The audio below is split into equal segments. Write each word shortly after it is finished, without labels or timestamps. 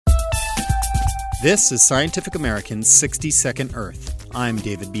This is Scientific American's 60-Second Earth. I'm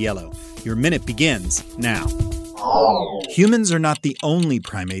David Biello. Your minute begins now. Humans are not the only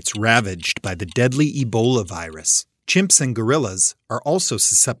primates ravaged by the deadly Ebola virus. Chimps and gorillas are also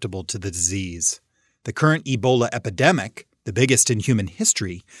susceptible to the disease. The current Ebola epidemic, the biggest in human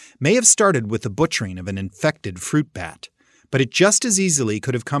history, may have started with the butchering of an infected fruit bat. But it just as easily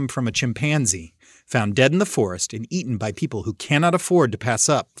could have come from a chimpanzee, found dead in the forest and eaten by people who cannot afford to pass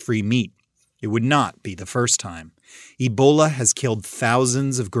up free meat. It would not be the first time. Ebola has killed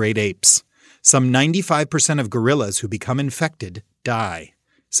thousands of great apes. Some 95% of gorillas who become infected die.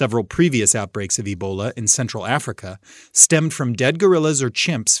 Several previous outbreaks of Ebola in Central Africa stemmed from dead gorillas or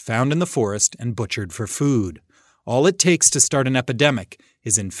chimps found in the forest and butchered for food. All it takes to start an epidemic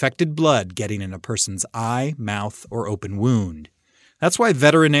is infected blood getting in a person's eye, mouth, or open wound. That's why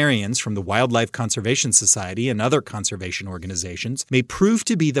veterinarians from the Wildlife Conservation Society and other conservation organizations may prove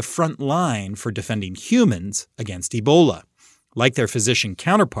to be the front line for defending humans against Ebola. Like their physician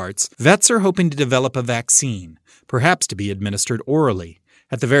counterparts, vets are hoping to develop a vaccine, perhaps to be administered orally.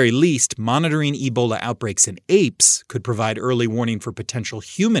 At the very least, monitoring Ebola outbreaks in apes could provide early warning for potential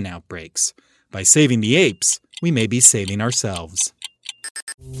human outbreaks. By saving the apes, we may be saving ourselves.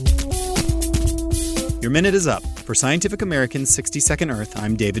 Your minute is up. For Scientific American's 60-Second Earth,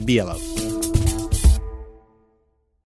 I'm David Biello.